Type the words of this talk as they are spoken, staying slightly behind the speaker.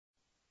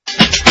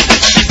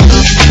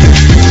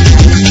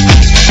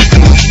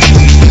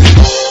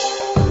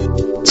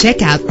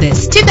Check out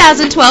this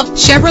 2012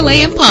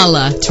 Chevrolet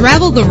Impala.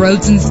 Travel the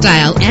roads in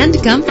style and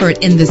comfort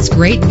in this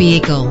great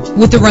vehicle.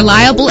 With a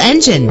reliable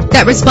engine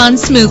that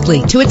responds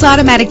smoothly to its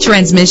automatic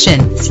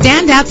transmission.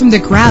 Stand out from the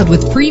crowd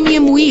with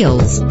premium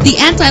wheels. The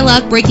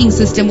anti-lock braking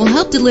system will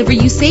help deliver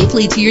you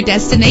safely to your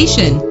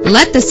destination.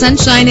 Let the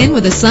sunshine in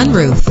with a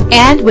sunroof.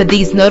 And with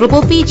these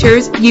notable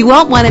features, you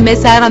won't want to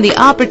miss out on the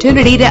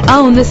opportunity to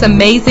own this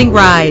amazing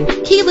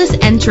ride. Keyless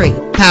entry,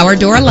 power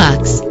door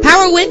locks,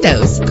 power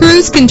windows,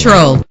 cruise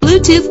control,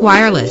 Bluetooth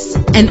wireless,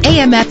 and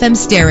AM/FM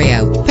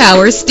stereo,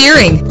 power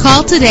steering.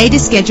 Call today to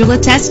schedule a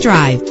test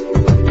drive.